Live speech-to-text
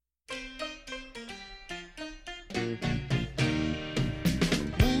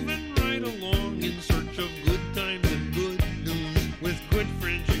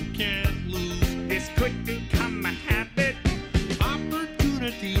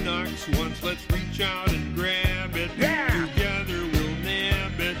knocks once, let's reach out and grab it. Yeah! Together we'll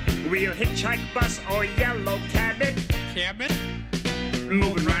nab it. We'll hitchhike, bus, or yellow cabin. Cabin?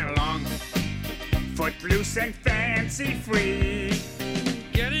 Moving right along. Footloose and fancy free.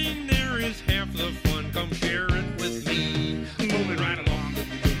 Getting there is half the fun. Come share it with me. Moving right along.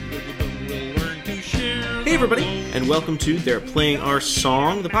 We'll learn to share. Hey everybody, and welcome to They're Playing Our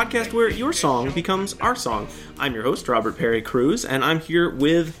Song, the podcast where your song becomes our song. I'm your host, Robert Perry Cruz, and I'm here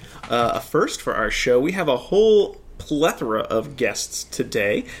with a first for our show. We have a whole plethora of guests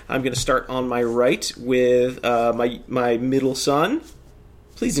today. I'm going to start on my right with my middle son.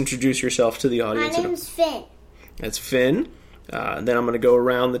 Please introduce yourself to the audience. My name's Finn. That's Finn. Then I'm going to go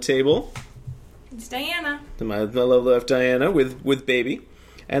around the table. It's Diana. To my left Diana with baby.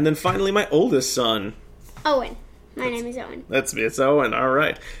 And then finally my oldest son. Owen. My name is Owen. It's Owen. All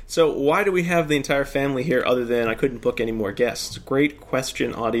right. So why do we have the entire family here other than I couldn't book any more guests? Great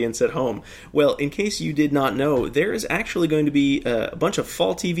question, audience at home. Well, in case you did not know, there is actually going to be a bunch of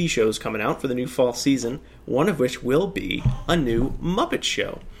fall TV shows coming out for the new fall season, one of which will be a new Muppet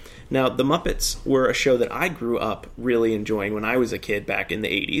show. Now, The Muppets were a show that I grew up really enjoying when I was a kid back in the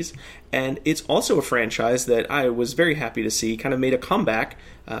 80s, and it's also a franchise that I was very happy to see kind of made a comeback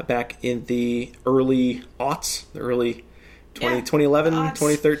back in the early aughts, the early 2011,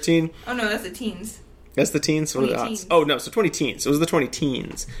 2013. Oh no, that's the teens. That's the teens? 20 or the teens. aughts? Oh no, so 20 teens. It was the 20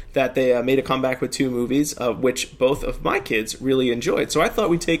 teens that they made a comeback with two movies, which both of my kids really enjoyed. So I thought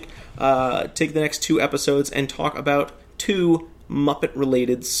we'd take the next two episodes and talk about two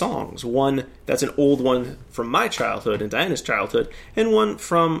Muppet-related songs. One that's an old one from my childhood and Diana's childhood, and one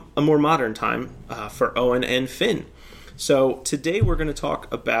from a more modern time for Owen and Finn. So today we're going to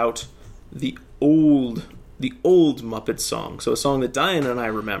talk about the old Muppet song. So a song that Diana and I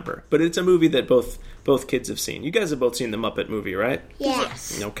remember, but it's a movie that both kids have seen. You guys have both seen the Muppet movie, right?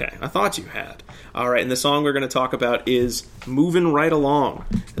 Yes. Okay, I thought you had. All right, and the song we're going to talk about is "Moving Right Along."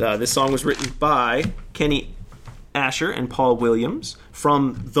 This song was written by Kenny Asher and Paul Williams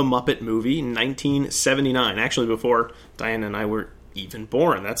from the Muppet movie in 1979, actually before Diana and I were even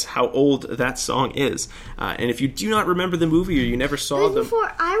born. That's how old that song is. And if you do not remember the movie or you never saw It was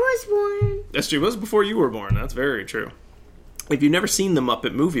before I was born. That's true. It was before you were born. That's very true. If you've never seen the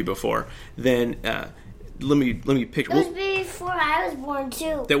Muppet movie before, then let me picture. It was before I was born,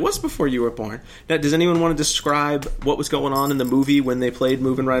 too. That was before you were born. Now, does anyone want to describe what was going on in the movie when they played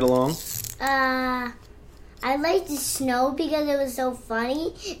 "Moving Right Along"? I liked the snow because it was so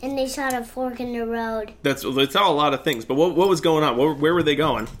funny, and they shot a fork in the road. That's all a lot of things. But what was going on? Where were they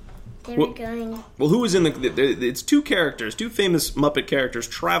going? They were going... Well, who was in it's two famous Muppet characters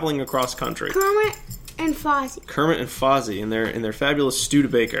traveling across country. Kermit and Fozzie. Kermit and Fozzie in their fabulous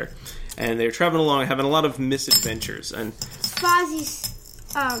Studebaker. And they're traveling along, having a lot of misadventures. And Fozzie's,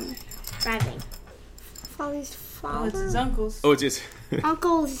 driving. Fozzie's father? Oh, it's his uncle's. oh, it's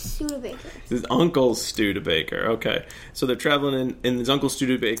Uncle Studebaker. his Uncle Studebaker. Okay, so they're traveling in his Uncle's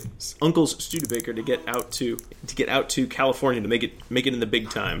Studebaker to get out to California to make it in the big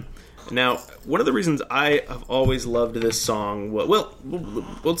time. Now, one of the reasons I have always loved this song. Well,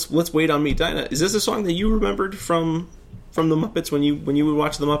 let's wait on me, Dinah. Is this a song that you remembered from the Muppets when you would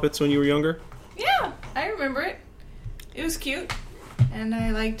watch the Muppets when you were younger? Yeah, I remember it. It was cute, and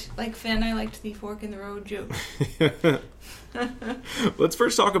like Finn, I liked the fork in the road joke. Let's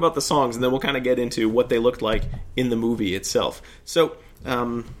first talk about the songs, and then we'll kind of get into what they looked like in the movie itself. So,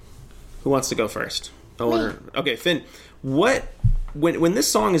 who wants to go first? Okay, Finn. When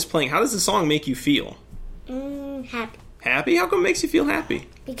this song is playing, how does the song make you feel? Happy. Happy? How come it makes you feel happy?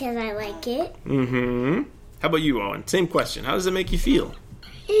 Because I like it. Mm-hmm. How about you, Owen? Same question. How does it make you feel?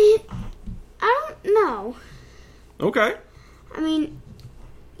 I don't know. Okay. I mean,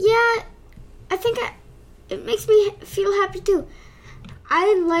 yeah, I think it makes me feel happy too.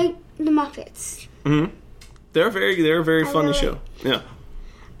 I like the Muppets. Mm-hmm. They're a very funny show. Yeah.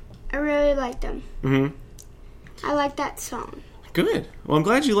 I really like them. Mm-hmm. I like that song. Good. Well, I'm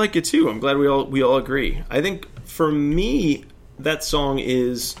glad you like it too. I'm glad we all agree. I think for me, that song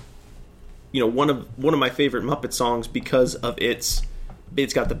is, one of my favorite Muppet songs because of it's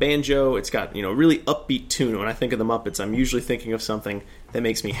got the banjo. It's got really upbeat tune. When I think of the Muppets, I'm usually thinking of something that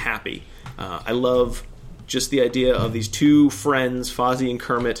makes me happy. I love just the idea of these two friends, Fozzie and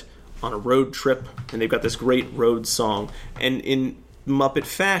Kermit, on a road trip, and they've got this great road song. And in Muppet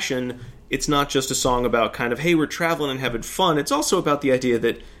fashion, it's not just a song about kind of, hey, we're traveling and having fun. It's also about the idea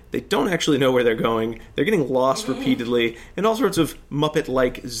that they don't actually know where they're going. They're getting lost repeatedly, and all sorts of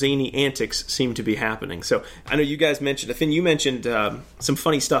Muppet-like zany antics seem to be happening. So I know you guys mentioned, Finn, you mentioned some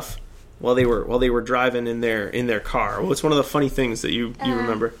funny stuff while they were driving in their car? What's one of the funny things that you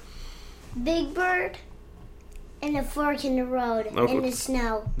remember? Big Bird and a fork in the road in the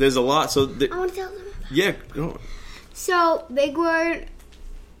snow. There's a lot. So I want to tell them. yeah. Go on. So Big Bird,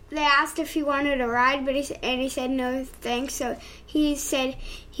 they asked if he wanted a ride, but he said no thanks. So he said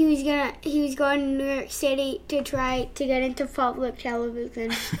he was going to New York City to try to get into public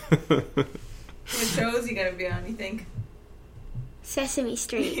television. What show is he gonna be on, you think? Sesame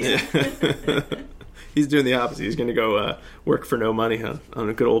Street. Yeah. He's doing the opposite. He's going to go work for no money on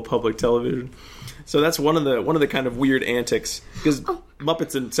a good old public television. So that's one of the kind of weird antics, because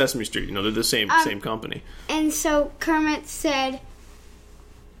Muppets and Sesame Street, they're the same company. And so Kermit said,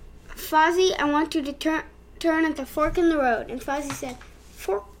 Fozzie, I want you to turn at the fork in the road. And Fozzie said,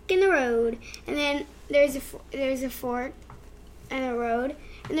 fork in the road. And then there's a fork in the road,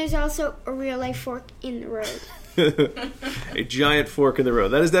 and there's also a real life fork in the road. A giant fork in the road.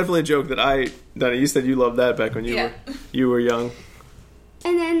 That is definitely a joke that Donna, you said you loved that back when you were young.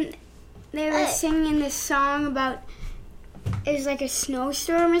 And then they were singing this song about it was like a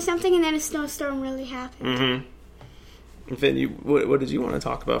snowstorm or something, and then a snowstorm really happened. Mm-hmm. Finn, what did you want to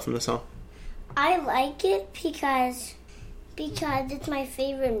talk about from the song? I like it because it's my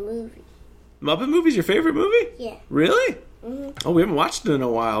favorite movie. Muppet Movie's your favorite movie? Yeah. Really? Mm-hmm. Oh, we haven't watched it in a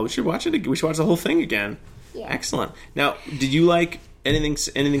while. We should watch it. We should watch the whole thing again. Yeah. Excellent. Now, did you like anything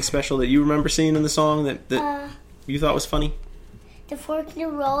special that you remember seeing in the song that you thought was funny? The fork in the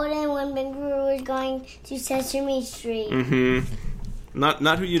road, and when Big Bird was going to Sesame Street. Mm-hmm.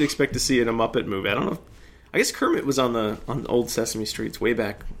 Not who you'd expect to see in a Muppet movie. I don't know. I guess Kermit was on old Sesame Streets way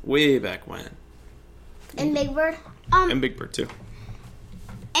back when. And Big Bird. And Big Bird too.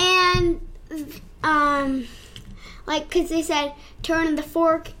 And because they said turn the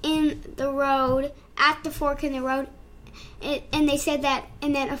fork in the road at the fork in the road, and they said that,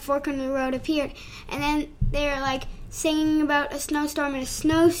 and then a fork in the road appeared, and then they were like singing about a snowstorm, and a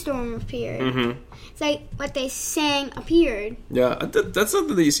snowstorm appeared. Mm-hmm. It's like what they sang appeared. Yeah, that's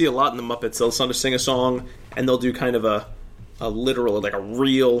something that you see a lot in the Muppets. They'll sort of sing a song, and they'll do kind of a literal, like a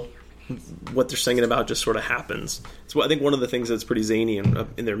real, what they're singing about just sort of happens. It's I think one of the things that's pretty zany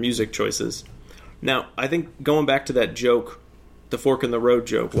in their music choices. Now, I think going back to that joke, the fork in the road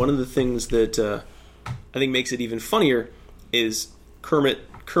joke, one of the things that I think makes it even funnier is Kermit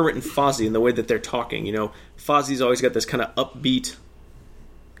and Fozzie and the way that they're talking. Fozzie's always got this kind of upbeat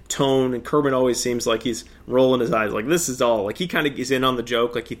tone, and Kermit always seems like he's rolling his eyes, like this is all, like he kind of is in on the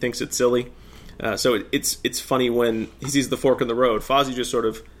joke, like he thinks it's silly. So it's funny when he sees the fork in the road. Fozzie just sort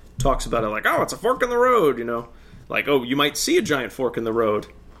of talks about it like, oh, it's a fork in the road, like, oh, you might see a giant fork in the road.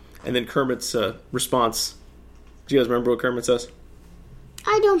 And then Kermit's response, do you guys remember what Kermit says?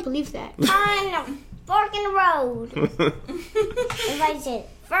 I don't believe that. Fork in the road. If I said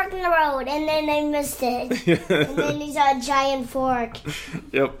fork in the road, and then I missed it, and then he saw a giant fork.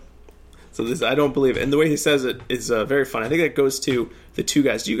 Yep. So this, I don't believe it. And the way he says it is very fun. I think that goes to the two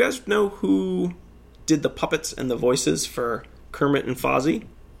guys. Do you guys know who did the puppets and the voices for Kermit and Fozzie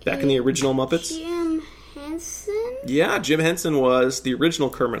back in the original Muppets? Jim Henson? Yeah, Jim Henson was the original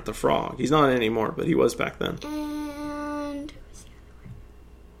Kermit the Frog. He's not anymore, but he was back then. And...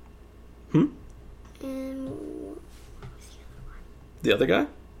 And... The other guy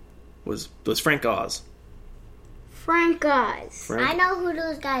was Frank Oz. Frank Oz. I know who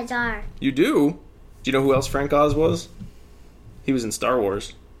those guys are. You do? Do you know who else Frank Oz was? He was in Star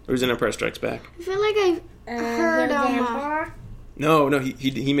Wars. He was in Empire Strikes Back. I feel like I've heard him. No,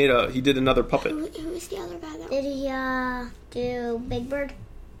 he did another puppet. Who was the other guy? Did he do Big Bird?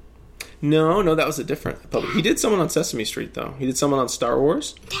 No, that was a different puppet. He did someone on Sesame Street, though. He did someone on Star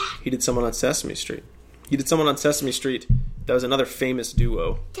Wars. He did someone on Sesame Street. He did someone on Sesame Street that was another famous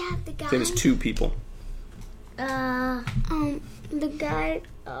duo. Dad, the guy. Famous two people. The guy,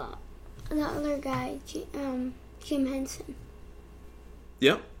 the other guy, Jim Henson.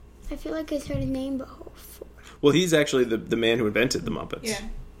 Yeah. I feel like I've heard his name before. Well, he's actually the man who invented the Muppets. Yeah.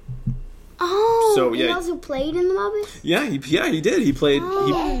 Oh, So, he yeah. also played in the Muppets? Yeah, he did. He played.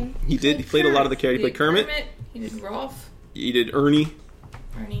 Oh. He did. He played a lot of the characters. He played Kermit. He did Rolf. He did Ernie.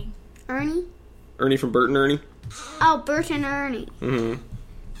 Ernie? Ernie from Bert and Ernie. Oh, Bert and Ernie. Mm-hmm.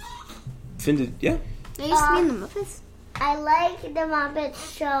 Finn did. Yeah. They used to be in the Muppets? I like the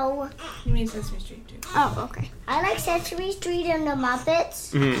Muppets show. He made Sesame Street too. Oh, okay. I like Sesame Street and the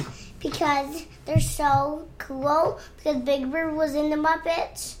Muppets Mm-hmm. because they're so cool. Because Big Bird was in the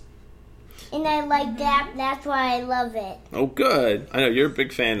Muppets, and I like that. That's why I love it. Oh, good. I know you're a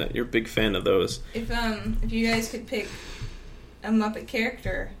big fan. You're a big fan of those. If you guys could pick a Muppet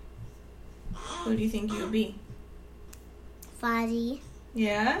character, who do you think you would be? Fozzie.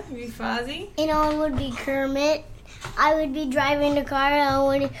 Yeah, be Fozzie. And Owen would be Kermit. I would be driving the car. And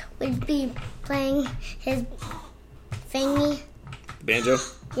Owen would be playing his thingy. Banjo?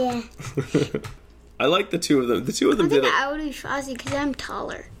 Yeah. I like the two of them. The two of I them think did it. I would be Fozzie because I'm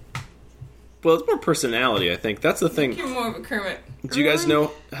taller. Well, it's more personality, I think. That's the thing. You're more of a Kermit. Do you guys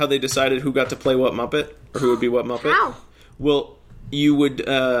know how they decided who got to play what Muppet? Or who would be what Muppet? How? Well, you would,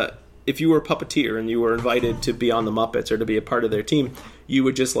 if you were a puppeteer and you were invited to be on the Muppets or to be a part of their team, you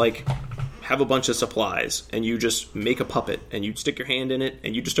would just, like, have a bunch of supplies and you just make a puppet and you'd stick your hand in it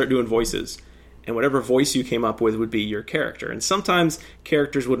and you just start doing voices. And whatever voice you came up with would be your character. And sometimes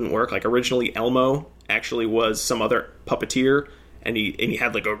characters wouldn't work. Like, originally Elmo actually was some other puppeteer, and he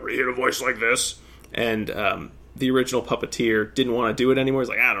had, like, he had a voice like this. And the original puppeteer didn't want to do it anymore. He's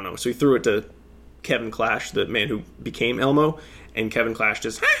like, I don't know. So he threw it to Kevin Clash, the man who became Elmo. And Kevin Clash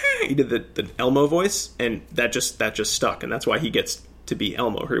just, he did the Elmo voice, and that just stuck. And that's why he gets to be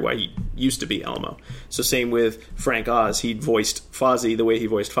Elmo, or why he used to be Elmo. So same with Frank Oz. He voiced Fozzie the way he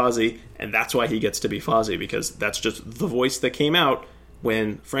voiced Fozzie, and that's why he gets to be Fozzie, because that's just the voice that came out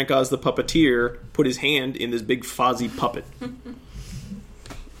when Frank Oz the puppeteer put his hand in this big Fozzie puppet.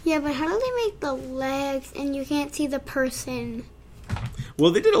 Yeah, but how do they make the legs and you can't see the person?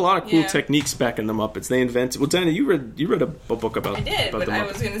 Well, they did a lot of cool Yeah. techniques back in the Muppets. They invented. Well, Dana, you read a book about. I did, about but the I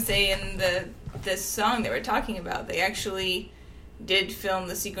Muppets. was going to say in this song that we're talking about, they actually did film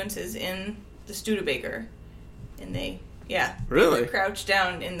the sequences in the Studebaker, and they Really? were crouched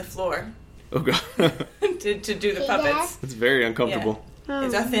down in the floor Oh god, to do the puppets. it's very uncomfortable.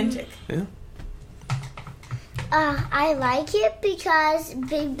 It's authentic. Yeah. I like it because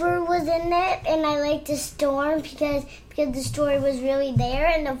Big Bird was in it, and I like the storm because the story was really there,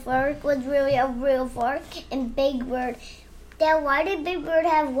 and the fork was really a real fork, and Big Bird. Dad, why did Big Bird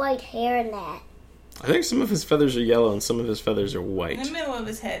have white hair in that? I think some of his feathers are yellow and some of his feathers are In white. the middle of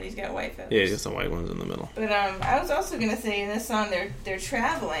his head, he's got white feathers. Yeah, just some white ones in the middle. But I was also going to say in this song, they're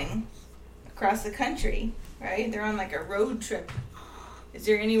traveling across the country, right? They're on like a road trip. Is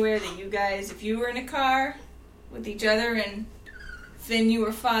there anywhere that you guys, if you were in a car with each other and Finn, you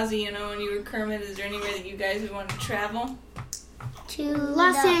were Fozzie, and you were Kermit, is there anywhere that you guys would want to travel? To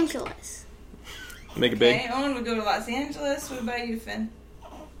Los the- Angeles. Make it Okay, big. Owen would go to Los Angeles. What about you, Finn?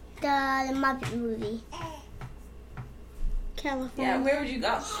 The Muppet movie. California. Yeah, where would you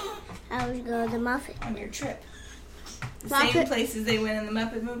go I would go to the Muppet. on your trip? The Muppet- same places they went in the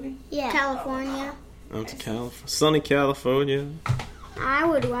Muppet movie? Yeah. California. Out to California, sunny California. I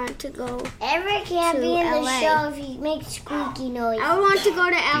would want to go. Everett can't To be in the LA. show if he makes squeaky noise. I would want to go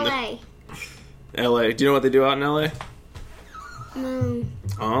to LA. L.A. Do you know what they do out in L.A.? No.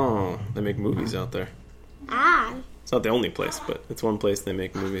 Oh, they make movies out there. Ah. It's not the only place, but it's one place they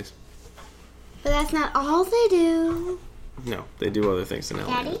make movies. But that's not all they do. No, they do other things in L.A.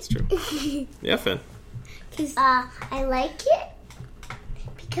 Daddy? That's true. Yeah, Finn. I like it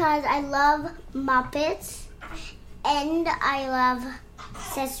because I love Muppets and I love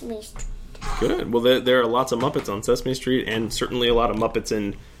Sesame Street. Good. Well, there are lots of Muppets on Sesame Street, and certainly a lot of Muppets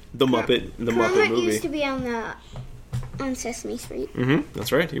in the Muppet Kermit movie. used to be on Sesame Street Mm-hmm.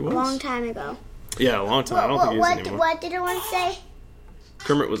 That's right. He was. a long time ago. Yeah, a long time. I don't think he is anymore. What did one say?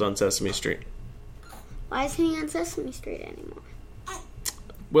 Kermit was on Sesame Street. Why isn't he on Sesame Street anymore?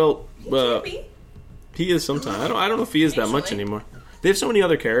 Well, Maybe. he is sometimes. I don't know if he is that much Occasionally. anymore. They have so many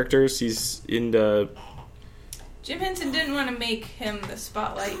other characters. He's in Jim Henson didn't want to make him the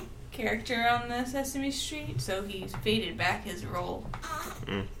spotlight character on the Sesame Street, so he faded back his role.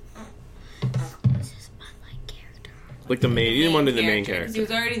 like the main. He didn't want to be the main 'cause character. He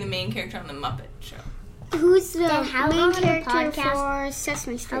was already the main character on the Muppet Show. Who's the Then how main long the character podcast- for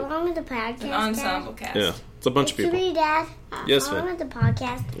Sesame Street? How long is the podcast? An ensemble cast. Yeah, it's a bunch of people. Sorry, Dad. Yes, How long Finn. is the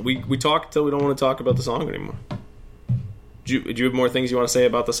podcast? We talk till we don't want to talk about the song anymore. Do you have more things you want to say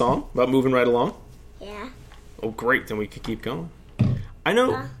about the song? About moving right along? Yeah. Oh, great. Then we could keep going. I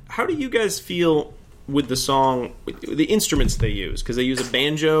know. How do you guys feel with the song, with the instruments they use? Because they use a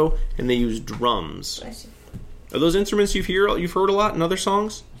banjo and they use drums. Bless you. Are those instruments you've heard a lot in other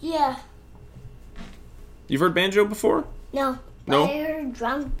songs? Yeah. You've heard banjo before? No. No? I heard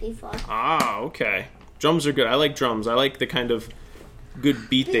drums before. Ah, okay. Drums are good. I like drums. I like the kind of good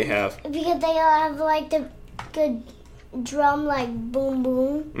beat they have. Because they all have like the good drum, like boom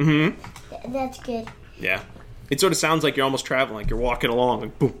boom. Mm-hmm. That's good. Yeah. It sort of sounds like you're almost traveling, like you're walking along,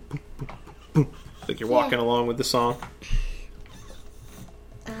 like boom, boom, boom, boom. Like you're walking along with the song.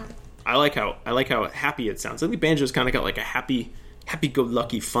 I like how happy it sounds. I think banjo's kind of got like a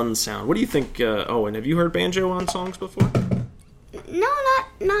happy-go-lucky, fun sound. What do you think, Owen? Have you heard banjo on songs before? No,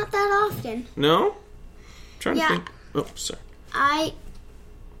 not that often. No? Trying Yeah. to think. Oh, sorry. I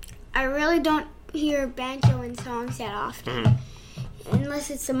I really don't hear banjo in songs that often. Unless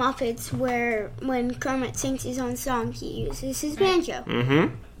it's the Muppets, where when Kermit sings his own song, he uses his banjo.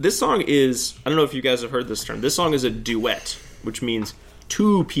 Mm-hmm. This song is, I don't know if you guys have heard this term, this song is a duet, which means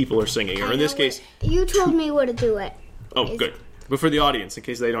two people are singing, or in this case... You told me what a duet is. Good. But for the audience, in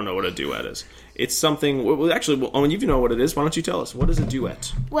case they don't know what a duet is, it's something... Well, actually, Owen, you know what it is. Why don't you tell us? What is a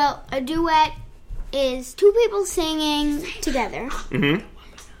duet? Well, a duet is two people singing together in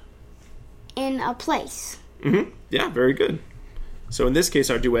a place. Yeah, very good. So in this case,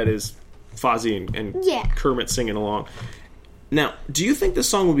 our duet is Fozzie and Kermit singing along. Now, do you think the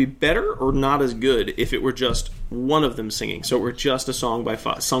song would be better or not as good if it were just one of them singing? So it were just a song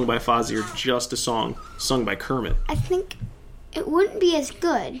sung by Fozzie or just a song sung by Kermit? I think it wouldn't be as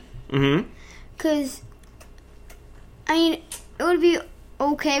good. Because, I mean, it would be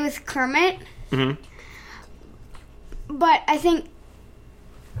okay with Kermit. But I think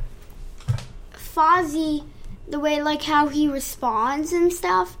Fozzie, the way like how he responds and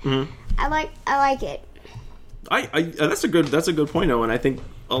stuff, I like it. That's a good point, Owen. I think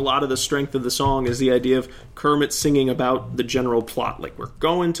a lot of the strength of the song is the idea of Kermit singing about the general plot, like we're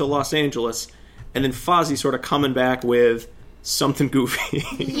going to Los Angeles, and then Fozzie sort of coming back with something goofy.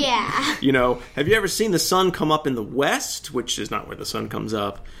 Yeah. You know, have you ever seen the sun come up in the west? Which is not where the sun comes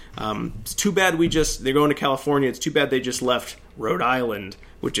up. It's too bad they're going to California. It's too bad they just left Rhode Island,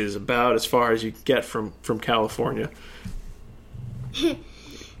 which is about as far as you get from California.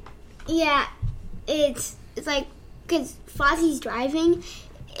 Yeah, it's like, because Fozzie's driving,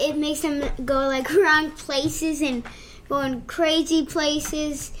 it makes them go like wrong places and going crazy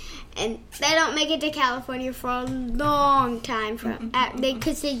places, and they don't make it to California for a long time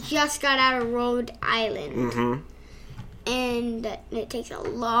because they just got out of Rhode Island. And it takes a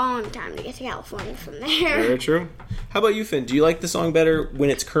long time to get to California from there. Very true. How about you, Finn? Do you like the song better when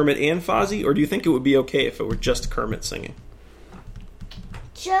it's Kermit and Fozzie, or do you think it would be okay if it were just Kermit singing?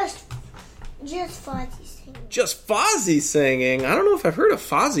 Just Fozzie singing. Just Fozzie singing? I don't know if I've heard a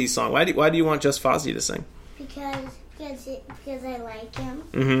Fozzie song. Why do you want just Fozzie to sing? Because I like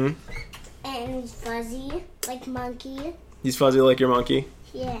him. And he's fuzzy, like monkey. He's fuzzy like your monkey?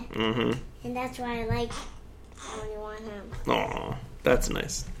 Yeah. And that's why I only want him. Aw, that's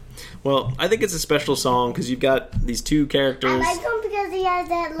nice. Well, I think it's a special song because you've got these two characters. I like him because he has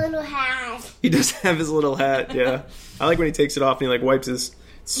that little hat. He does have his little hat, yeah. I like when he takes it off and he wipes his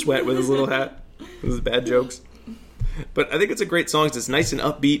sweat with his little hat. With his bad jokes. But I think it's a great song. It's nice and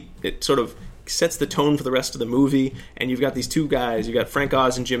upbeat. It sort of sets the tone for the rest of the movie. And you've got these two guys. You've got Frank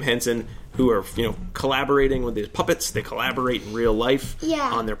Oz and Jim Henson who are, collaborating with these puppets. They collaborate in real life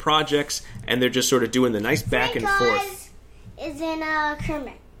on their projects. And they're just sort of doing the nice back and forth. Frank Oz is in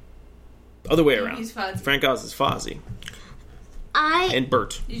Kermit. Other way around. He's Fozzie. Frank Oz is Fozzie. And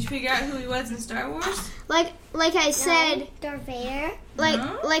Bert. Did you figure out who he was in Star Wars? Like I said, Darth Vader.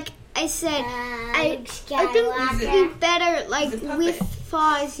 Like I said, I think He's it'd be better with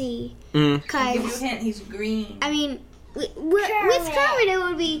Fozzie. I'll give you a hint. He's green. I mean, with Kermit it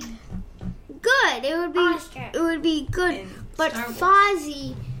would be good. It would be good. In But Star Wars.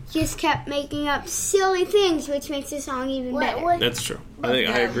 Fozzie just kept making up silly things, which makes the song even better. That's true. I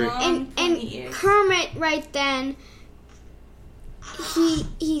agree. And Kermit right then,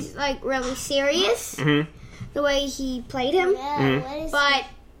 he's like really serious the way he played him. But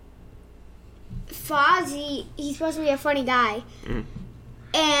Fozzie, he's supposed to be a funny guy,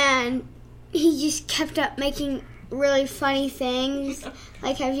 and he just kept up making really funny things.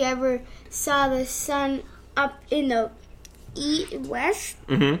 Like, have you ever saw the sun up in the west?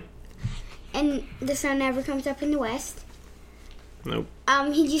 And the sun never comes up in the west. Nope.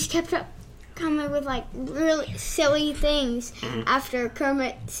 He just kept up coming with like really silly things after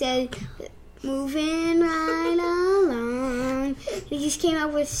Kermit said, "Moving right along." He just came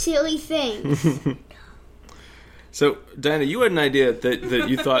up with silly things. So, Diana, you had an idea that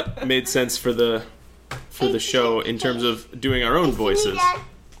you thought made sense for the show in terms of doing our own voices.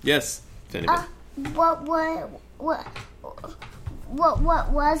 Yes, Fanny. What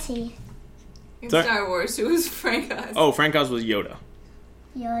was he? In Sorry? Star Wars, who was Frank Oz? Oh, Frank Oz was Yoda.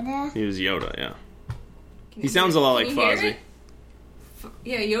 Yoda? He was Yoda, yeah. He sounds a lot like Can you hear Fozzie. it?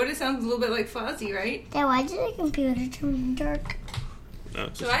 Yeah, Yoda sounds a little bit like Fozzie, right? Then why did the computer turn dark? No,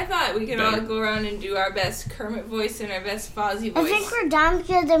 it's So just- I thought we could Better. all go around and do our best Kermit voice and our best Fozzie I voice. think we're done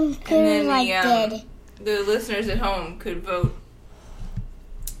because the computer dead. The listeners at home could vote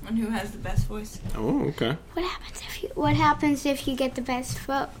on who has the best voice. Oh, okay. What happens if you get the best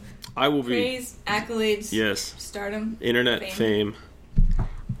vote? I will be. Praise, accolades, Yes. stardom, Internet fame.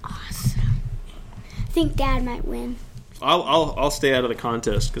 Awesome. I think Dad might win. I'll stay out of the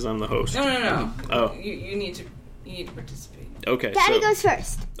contest because I'm the host. No. Oh. You need to participate. Okay. Daddy so, goes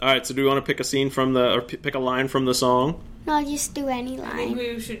first. all right. So do we want to pick a scene from or pick a line from the song? No, I'll just do any I think line.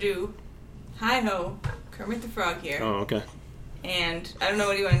 we should do Hi Ho, Kermit the Frog here. Oh, okay. And I don't know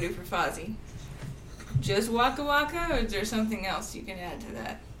what you want to do for Fozzie. Just Waka Waka, or is there something else you can add to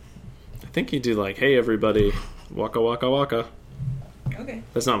that? I think you do like, "Hey everybody, waka waka waka." Okay.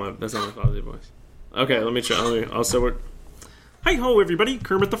 That's not my Fozzie voice. Okay, let me try. I'll say what. Hi ho everybody,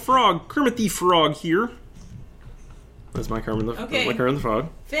 Kermit the Frog here. That's my Kermit the Frog.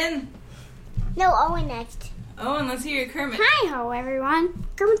 Finn. No, Owen next. Owen, let's hear your Kermit. Hi ho, everyone.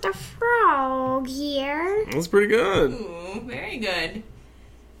 Kermit the Frog here. That's pretty good. Ooh, very good.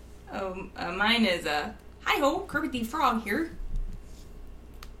 Mine is Hi ho, Kermit the Frog here.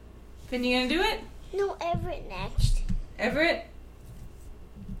 Finn, you gonna do it? No, Everett next. Everett?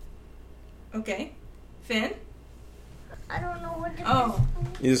 Okay. Finn? I don't know what to Oh.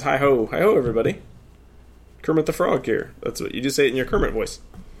 You just hi ho everybody. Kermit the Frog here. That's what you just say it in your Kermit voice.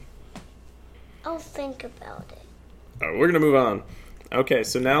 I'll think about it. All right, we're gonna move on. Okay,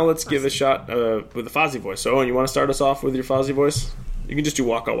 so now let's give a shot with the Fozzie voice. So, Owen, you want to start us off with your Fozzie voice? You can just do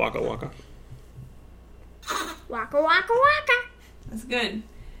waka waka waka. Waka waka waka. That's good.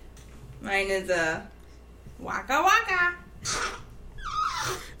 Mine is Waka Waka.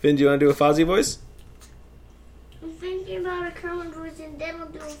 Finn, do you want to do a Fozzie voice? I'm thinking about a Kermit voice and then I'll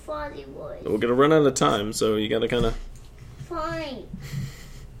do a Fozzie voice. We're gonna run out of time, so you gotta kind of. Fine.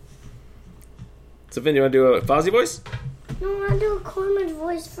 So, Finn, you want to do a Fozzie voice? No, I'll do a Kermit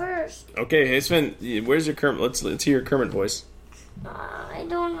voice first. Okay, hey Finn, where's your Kermit? Let's hear your Kermit voice. I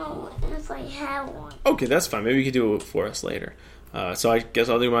don't know if I have one. Okay, that's fine. Maybe you could do it for us later. So I guess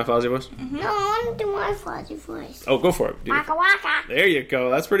I'll do my Fozzie voice. No, I want to do my Fozzie voice. Oh, go for it. Do it. Waka waka. There you go.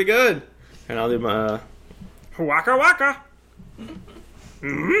 That's pretty good. And I'll do my waka waka.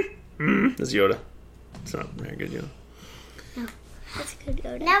 That's Yoda. It's not very good Yoda. That's good,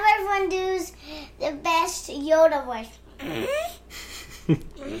 Yoda. Now everyone does the best Yoda voice.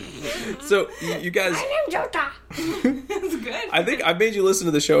 So you guys, I'm Jota. That's good. I think I've made you listen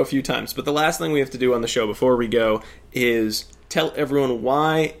to the show a few times, but the last thing we have to do on the show before we go is tell everyone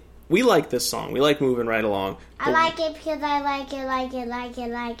why we like this song. We like Moving Right Along. I like it because I like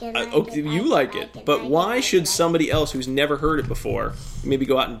it. You like it, but why should somebody else who's never heard it before maybe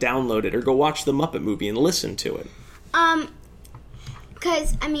go out and download it or go watch the Muppet movie and listen to it?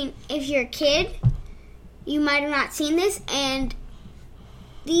 Because, I mean, if you're a kid, you might have not seen this, and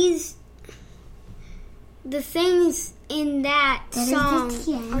the things in that song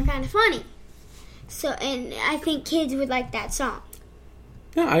are kind of funny. So, and I think kids would like that song.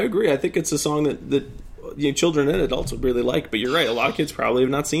 Yeah, I agree. I think it's a song that children and adults would really like. But you're right; a lot of kids probably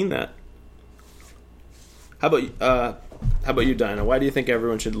have not seen that. How about you, Dinah? Why do you think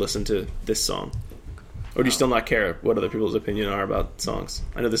everyone should listen to this song? Or do you still not care what other people's opinion are about songs?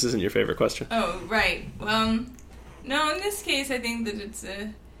 I know this isn't your favorite question. Oh, right. Well, no, in this case, I think that it's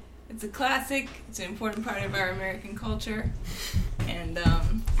a classic. It's an important part of our American culture. And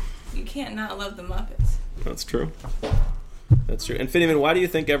you can't not love the Muppets. That's true. That's true. And Finneman, why do you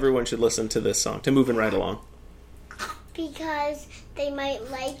think everyone should listen to this song, to Moving Right Along? Because they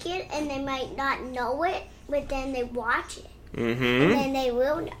might like it and they might not know it, but then they watch it. Mm-hmm. And then they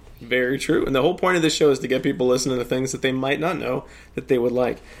will know. Very true. And the whole point of this show is to get people listening to things that they might not know that they would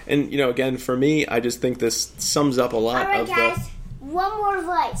like. And, again, for me, I just think this sums up a lot All right, of guys, one more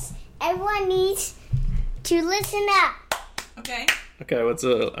advice. Everyone needs to listen up. Okay? Okay,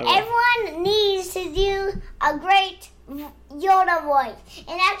 Everyone needs to do a great Yoda voice.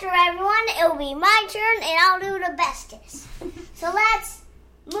 And after everyone, it'll be my turn, and I'll do the bestest. So let's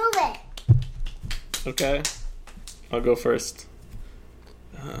move it. Okay. I'll go first.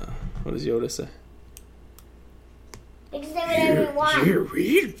 What does Yoda say? You can say whatever you want. You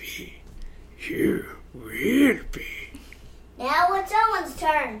will be. You will be. Now it's Owen's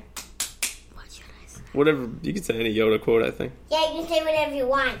turn. What should I say? Whatever. You can say any Yoda quote, I think. Yeah, you can say whatever you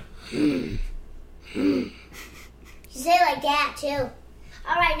want. You say it like that, too.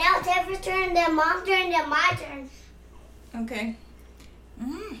 Alright, now it's Ever's turn, then Mom's turn, then my turn. Okay.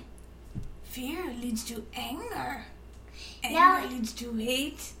 Fear leads to anger. Anger Now- leads to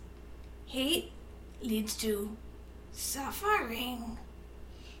hate. Hate leads to suffering.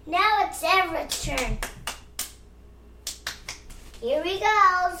 Now it's Everett's turn. Here he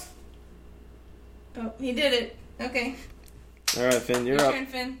goes. Oh, he did it. Okay. All right, Finn, you're Your up. turn,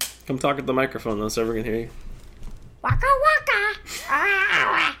 Finn. Come talk at the microphone, though, so everyone can hear you. Waka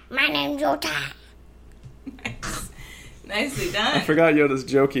waka. My name's Jota. Nice. Nicely I done. forgot Yoda's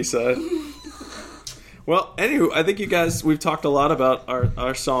jokey side. Well, anywho, I think you guys, we've talked a lot about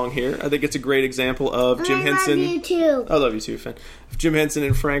our song here. I think it's a great example of Jim Henson. I love you too. I love you too, Finn. Of Jim Henson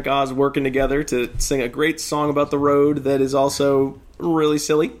and Frank Oz working together to sing a great song about the road that is also really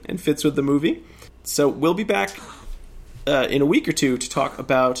silly and fits with the movie. So we'll be back in a week or two to talk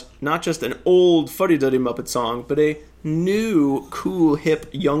about not just an old fuddy-duddy Muppet song, but a new, cool, hip,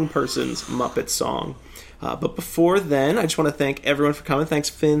 young person's Muppet song. But before then, I just want to thank everyone for coming.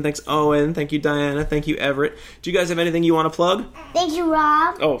 Thanks, Finn. Thanks, Owen. Thank you, Diana. Thank you, Everett. Do you guys have anything you want to plug? Thank you,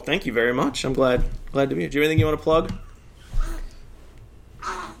 Rob. Oh, thank you very much. I'm glad to be here. Do you have anything you want to plug?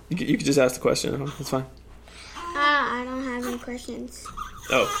 You could just ask the question. That's fine. I don't have any questions.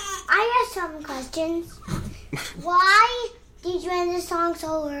 Oh. I have some questions. Why did you end the song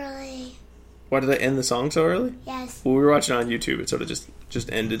so early? Why did I end the song so early? Yes. Well, we were watching it on YouTube. It sort of just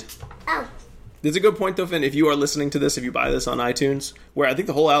ended. Oh. There's a good point, though, Finn. If you are listening to this, if you buy this on iTunes, where I think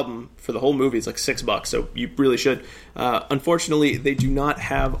the whole album for the whole movie is like $6, so you really should. Unfortunately, they do not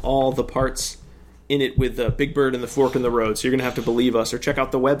have all the parts in it with Big Bird and the Fork in the Road, so you're going to have to believe us or check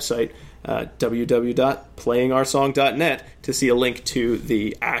out the website, www.playingoursong.net, to see a link to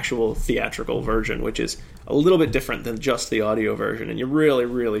the actual theatrical version, which is a little bit different than just the audio version, and you really,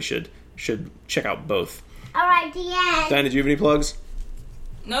 really should check out both. All right, the end. Diana, do you have any plugs?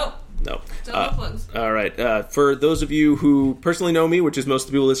 Nope. No. No plugs. All right. For those of you who personally know me, which is most of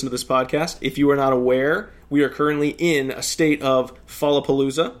the people who listen to this podcast, if you are not aware, we are currently in a state of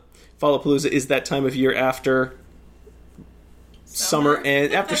Fallapalooza. Fallapalooza is that time of year after summer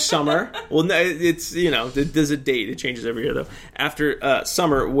and after summer. Well, no, it's, there's a date. It changes every year, though. After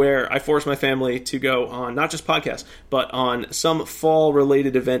summer, where I force my family to go on not just podcasts, but on some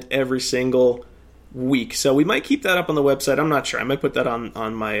fall-related event every single week. So we might keep that up on the website. I'm not sure. I might put that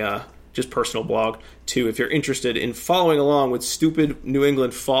on my just personal blog too, if you're interested in following along with stupid New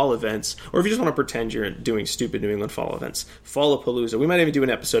England fall events, or if you just want to pretend you're doing stupid New England fall events. Fallapalooza. We might even do an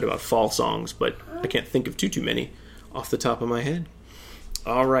episode about fall songs, but I can't think of too many off the top of my head.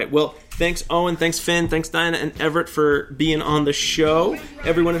 All right. Well, thanks, Owen. Thanks, Finn. Thanks, Diana and Everett, for being on the show.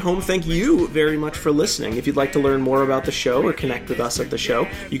 Everyone at home, thank you very much for listening. If you'd like to learn more about the show or connect with us at the show,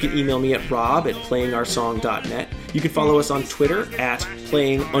 you can email me at rob@playingoursong.net. You can follow us on Twitter at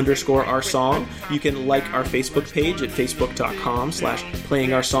 @playing_oursong. You can like our Facebook page at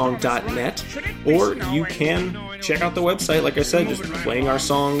facebook.com/playingoursong.net. Or you can check out the website, like I said, just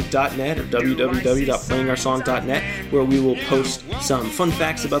playingoursong.net or www.playingoursong.net, where we will post some fun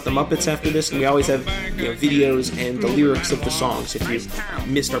facts about the Muppets after this, and we always have videos and the lyrics of the songs. If you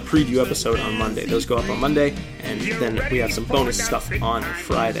missed our preview episode on Monday, those go up on Monday, and then we have some bonus stuff on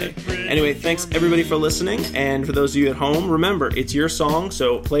Friday. Anyway, thanks everybody for listening, and for those of you at home, remember, it's your song,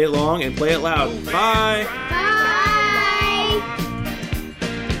 so play it long and play it loud. Bye! Bye.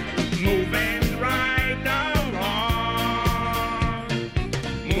 Moving right along.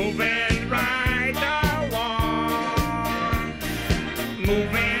 Moving right along.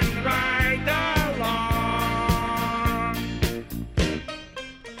 Moving